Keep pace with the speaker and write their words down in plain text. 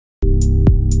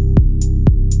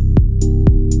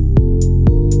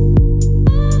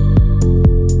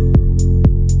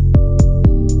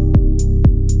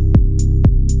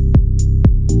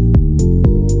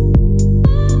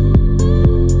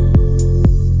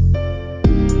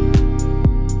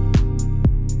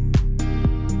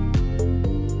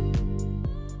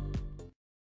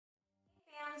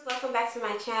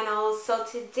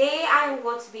today I am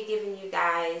going to be giving you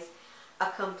guys a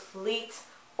complete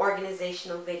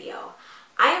organizational video.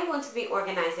 I am going to be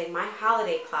organizing my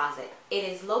holiday closet. It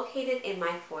is located in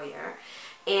my foyer,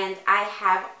 and I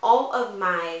have all of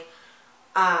my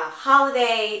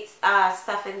holiday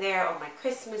stuff in there, all my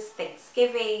Christmas,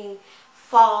 Thanksgiving,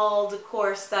 fall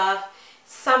decor stuff,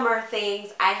 summer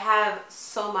things. I have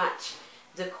so much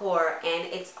decor, and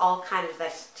it's all kind of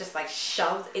just like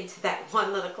shoved into that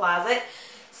one little closet.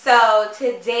 So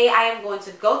today I am going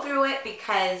to go through it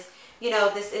because, you know,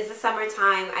 this is the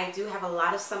summertime. I do have a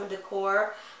lot of summer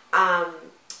decor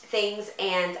things,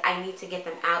 and I need to get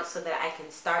them out so that I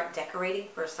can start decorating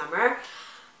for summer.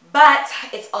 But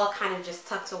it's all kind of just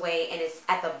tucked away, and it's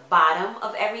at the bottom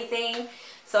of everything.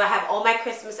 So I have all my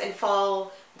Christmas and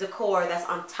fall decor that's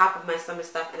on top of my summer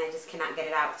stuff, and I just cannot get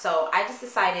it out. So I just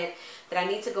decided that I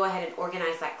need to go ahead and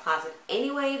organize that closet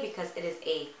anyway because it is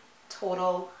a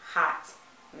total hot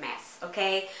mess.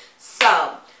 Okay,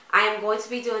 so I am going to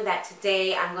be doing that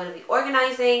today. I'm going to be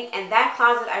organizing, and that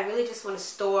closet I really just want to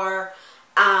store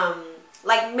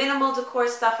like minimal decor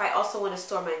stuff. I also want to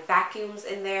store my vacuums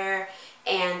in there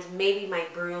and maybe my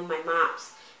broom, my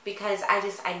mops, because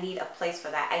I need a place for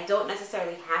that. I don't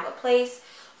necessarily have a place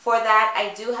for that.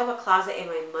 I do have a closet in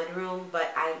my mudroom,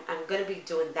 but I'm going to be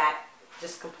doing that,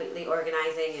 just completely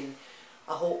organizing and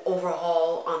a whole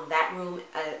overhaul on that room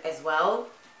as well.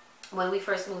 When we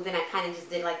first moved in, I kind of just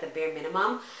did like the bare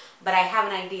minimum, but I have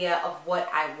an idea of what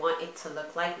I want it to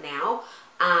look like now.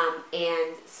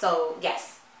 And so,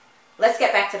 yes, let's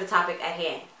get back to the topic at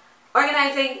hand.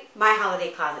 Organizing my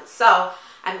holiday closet. So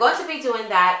I'm going to be doing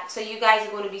that. So you guys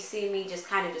are going to be seeing me just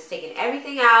kind of just taking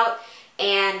everything out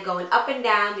and going up and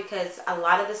down, because a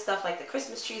lot of the stuff like the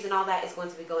Christmas trees and all that is going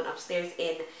to be going upstairs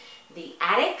in the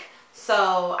attic.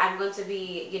 So I'm going to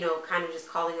be, you know, kind of just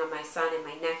calling on my son and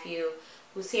my nephew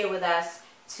who's here with us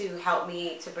to help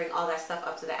me to bring all that stuff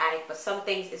up to the attic, but some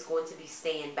things is going to be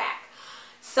staying back.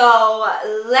 So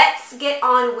let's get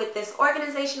on with this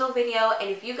organizational video, and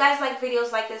if you guys like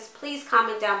videos like this, please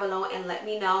comment down below and let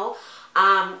me know.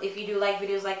 If you do like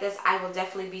videos like this, I will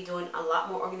definitely be doing a lot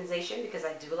more organization because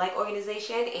I do like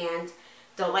organization and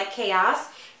don't like chaos,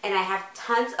 and I have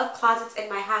tons of closets in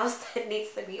my house that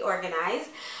needs to be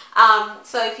organized.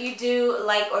 So if you do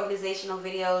like organizational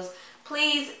videos,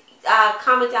 please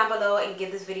comment down below and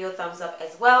give this video a thumbs up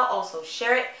as well. Also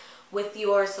share it with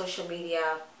your social media,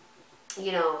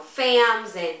 you know,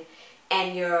 fams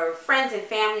and your friends and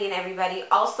family and everybody.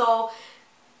 Also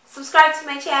subscribe to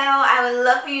my channel. I would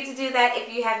love for you to do that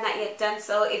if you have not yet done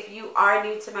so. If you are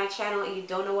new to my channel and you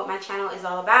don't know what my channel is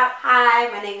all about,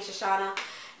 hi, my name is Shoshana,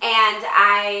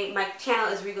 and my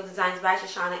channel is Regal Designs by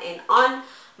Shoshana, and on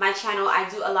my channel I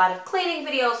do a lot of cleaning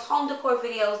videos, home decor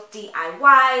videos,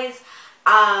 DIYs,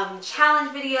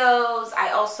 challenge videos.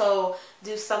 I also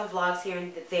do some vlogs here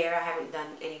and there. I haven't done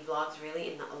any vlogs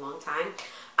really in a long time,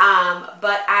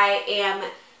 but I am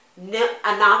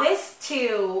a novice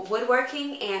to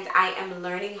woodworking, and I am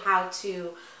learning how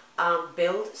to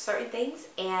build certain things,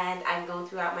 and I'm going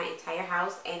throughout my entire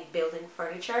house and building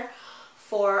furniture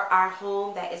for our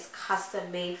home that is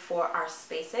custom made for our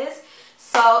spaces.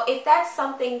 So if that's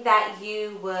something that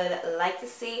you would like to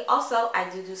see, also I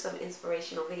do some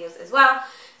inspirational videos as well.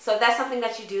 So if that's something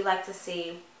that you do like to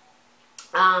see,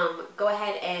 go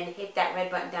ahead and hit that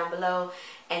red button down below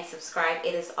and subscribe.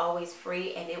 It is always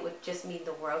free, and it would just mean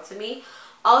the world to me.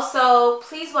 Also,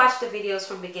 please watch the videos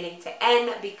from beginning to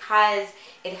end because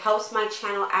it helps my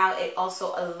channel out. It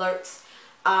also alerts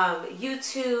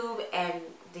YouTube and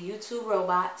the YouTube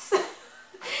robots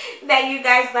that you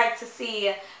guys like to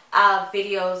see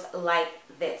videos like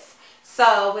this.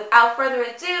 So without further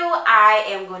ado, I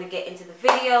am going to get into the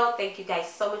video. Thank you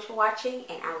guys so much for watching,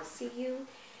 and I will see you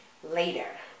later.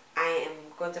 I am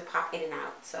going to pop in and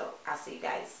out, so I'll see you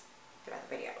guys throughout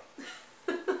the video.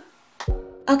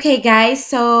 Okay guys,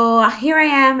 so here I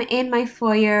am in my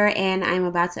foyer, and I'm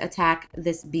about to attack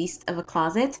this beast of a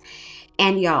closet.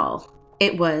 And y'all,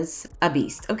 it was a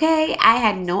beast, okay? I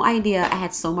had no idea I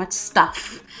had so much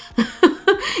stuff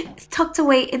it's tucked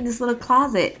away in this little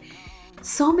closet.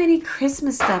 So many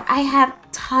Christmas stuff. I have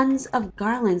tons of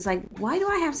garlands. Like, why do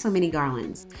I have so many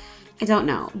garlands? I don't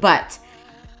know, but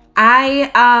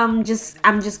I'm just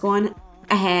going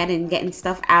ahead and getting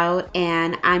stuff out,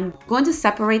 and I'm going to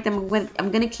separate them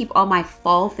I'm going to keep all my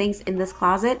fall things in this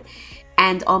closet,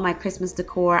 and all my Christmas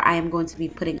decor I am going to be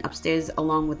putting upstairs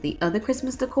along with the other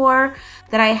Christmas decor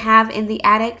that I have in the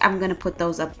attic. I'm going to put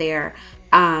those up there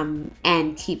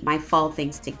and keep my fall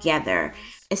things together.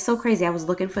 It's so crazy. I was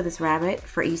looking for this rabbit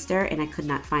for Easter and I could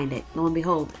not find it. Lo and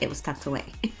behold, it was tucked away.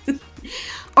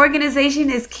 Organization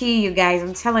is key, you guys.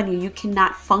 I'm telling you, you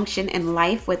cannot function in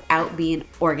life without being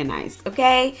organized,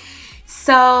 okay?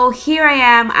 So here I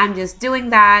am, I'm just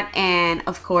doing that, and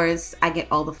of course I get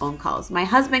all the phone calls. My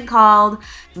husband called,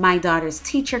 my daughter's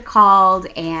teacher called,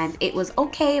 and it was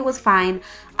okay, it was fine.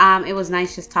 It was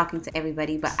nice just talking to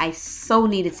everybody, but I so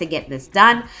needed to get this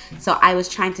done. So I was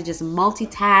trying to just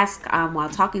multitask while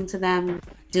talking to them,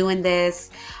 doing this,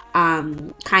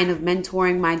 kind of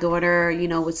mentoring my daughter, you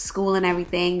know, with school and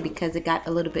everything, because it got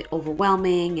a little bit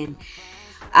overwhelming,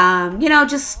 and you know,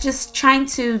 just trying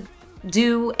to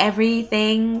do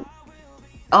everything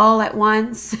all at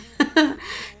once.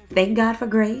 Thank God for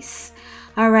grace.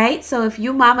 All right, so if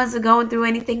you mamas are going through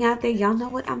anything out there, y'all know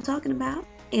what I'm talking about.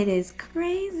 It is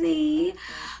crazy.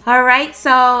 All right,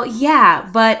 so yeah,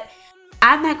 but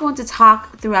I'm not going to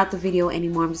talk throughout the video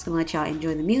anymore. I'm just gonna let y'all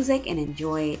enjoy the music and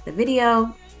enjoy the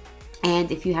video.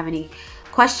 And if you have any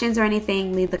questions or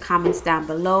anything, leave the comments down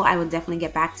below. I will definitely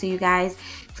get back to you guys.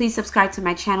 Please subscribe to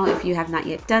my channel if you have not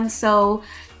yet done so.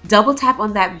 Double tap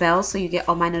on that bell so you get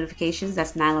all my notifications.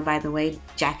 That's Nyla, by the way,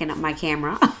 jacking up my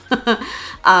camera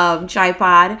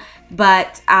tripod.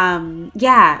 But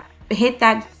yeah, hit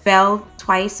that bell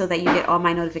twice so that you get all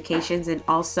my notifications. And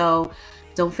also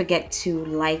don't forget to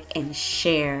like and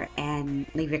share and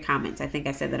leave your comments. I think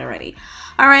I said that already.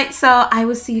 All right, so I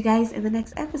will see you guys in the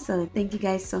next episode. Thank you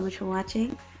guys so much for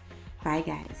watching. Bye,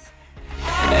 guys.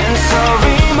 And so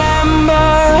remember,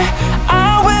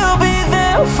 I will be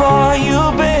there for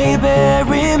you, baby.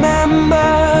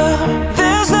 Remember,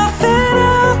 there's nothing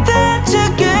out there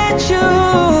to get you.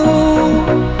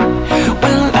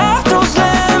 When life throws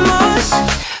lemons,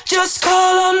 just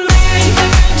call on me.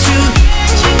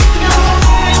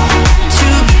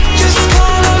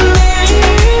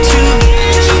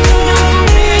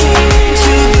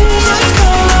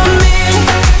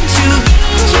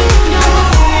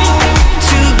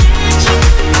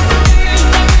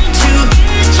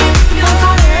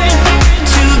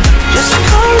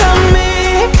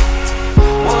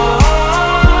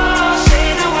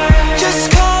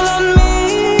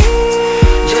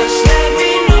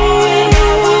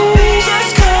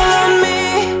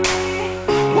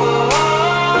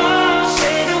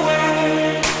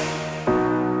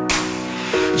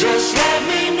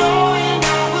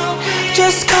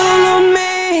 Just call on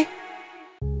me.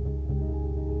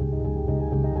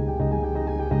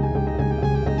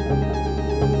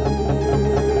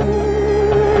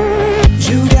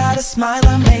 You got a smile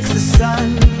that makes the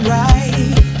sun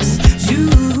rise. You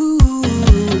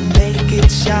make it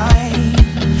shine.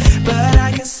 But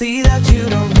I can see that you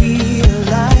don't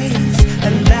realize,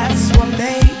 and that's what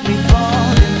made me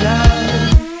fall in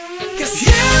love. 'Cause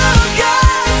you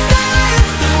got style,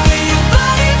 the way your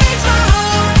body makes my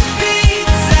heart beat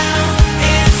sound.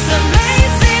 It's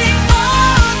amazing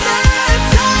all the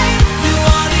time. You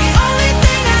are the only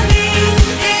thing I need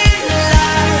in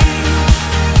life.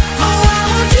 Oh, I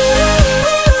want you.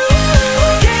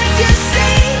 Can't you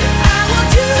see? I want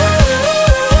you.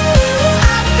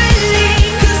 I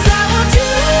believe, 'cause I want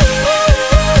you.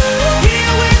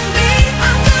 Here with me,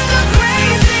 I'm gonna go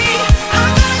crazy.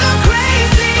 I'm gonna go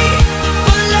crazy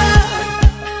for love.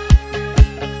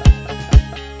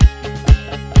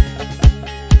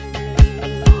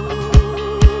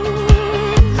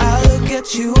 I look at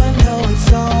you, I know it's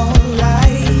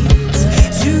alright.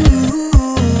 You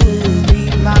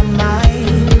read my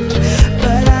mind,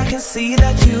 but I can see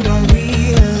that you don't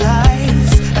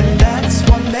realize, and that's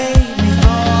what made me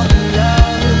fall in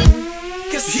love.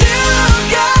 'Cause you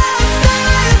got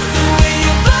style, the way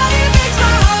your body makes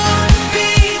my heart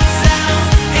beat sound.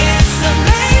 It's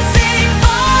amazing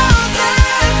all the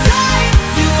time.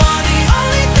 You are the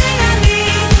only thing I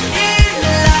need in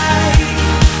life.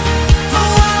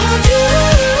 Oh, I want you.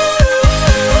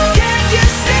 Can't you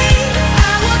see?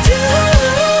 I want you.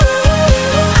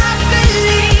 I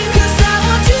believe, 'cause I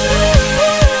want you.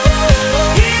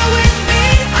 Here with me,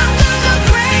 I'm gonna go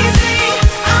crazy.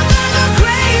 I'm gonna go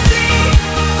crazy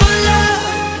for love.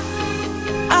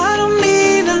 I don't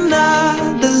need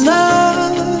another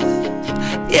love.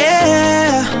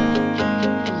 Yeah,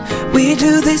 we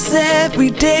do this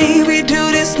every day. We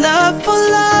do this love for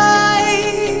life.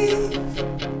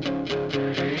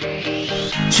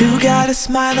 You got a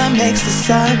smile that makes the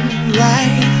sun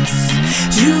rise.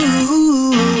 You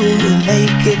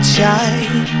make it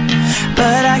shine.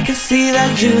 But I can see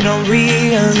that you don't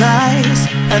realize,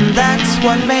 and that's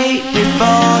what made me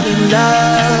fall in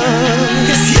love.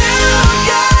 'Cause you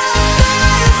got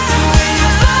style, the way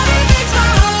your body makes my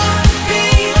heart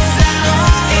beat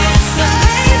sound. It's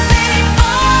amazing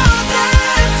all the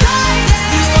time.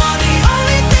 You are the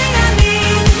only thing I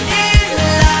need in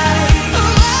life.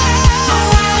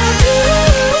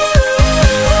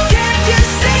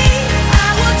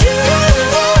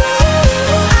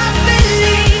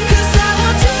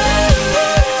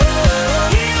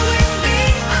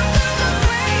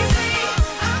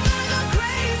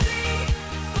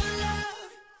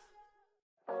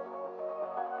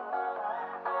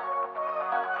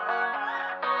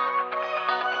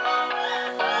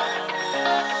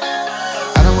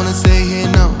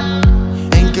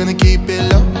 gonna keep it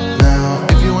low now.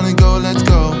 If you wanna go, let's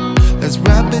go. Let's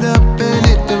wrap it up and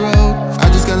hit the road. I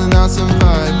just got an awesome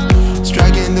vibe,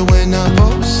 striking the winner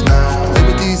post now.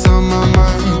 Liberty's on my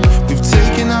mind. We've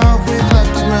taken off, we've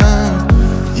left the ground.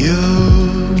 You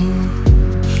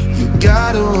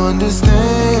gotta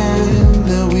understand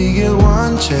that we get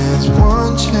one chance,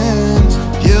 one chance.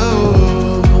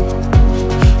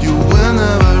 You will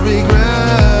never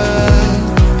regret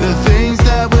the things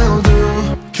that we'll do.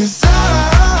 'Cause I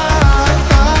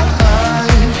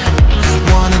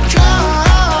wanna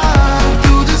drive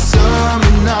through the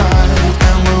summer night.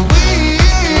 And when we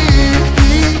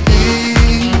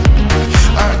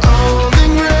are old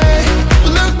and gray,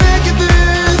 we'll look back at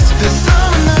this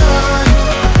summer night.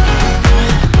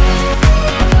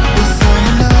 This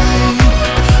summer night,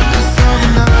 this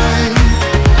summer night.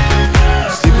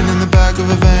 Sleeping in the back of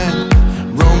a van,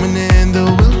 roaming in the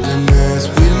wilderness.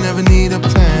 We don't ever need a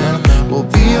plan. We'll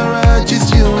be alright, just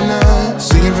you and I.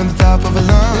 Singing from the top of our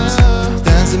lungs,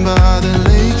 dancing by the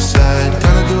lakeside.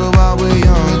 Gonna do it while we're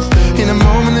young. In a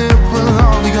moment it will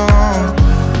all be gone.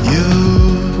 You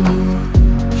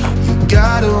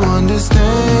gotta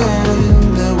understand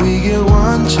that we get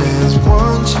one chance,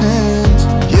 one chance.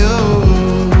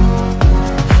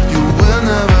 You will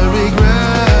never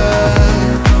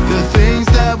regret the things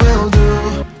that we'll do.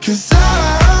 'Cause I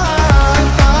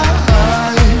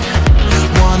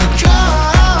wanna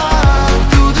drive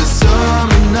through the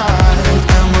summer night.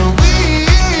 And when we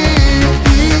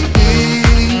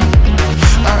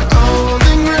are old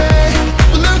and gray,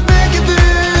 we'll look back at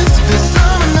this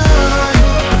summer night.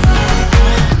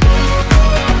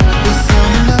 This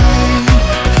summer night,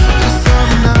 this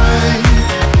summer night.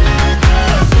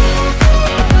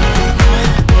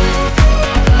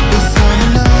 This summer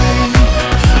night,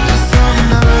 this summer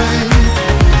night.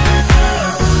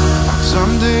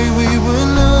 Someday we will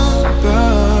look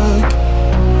back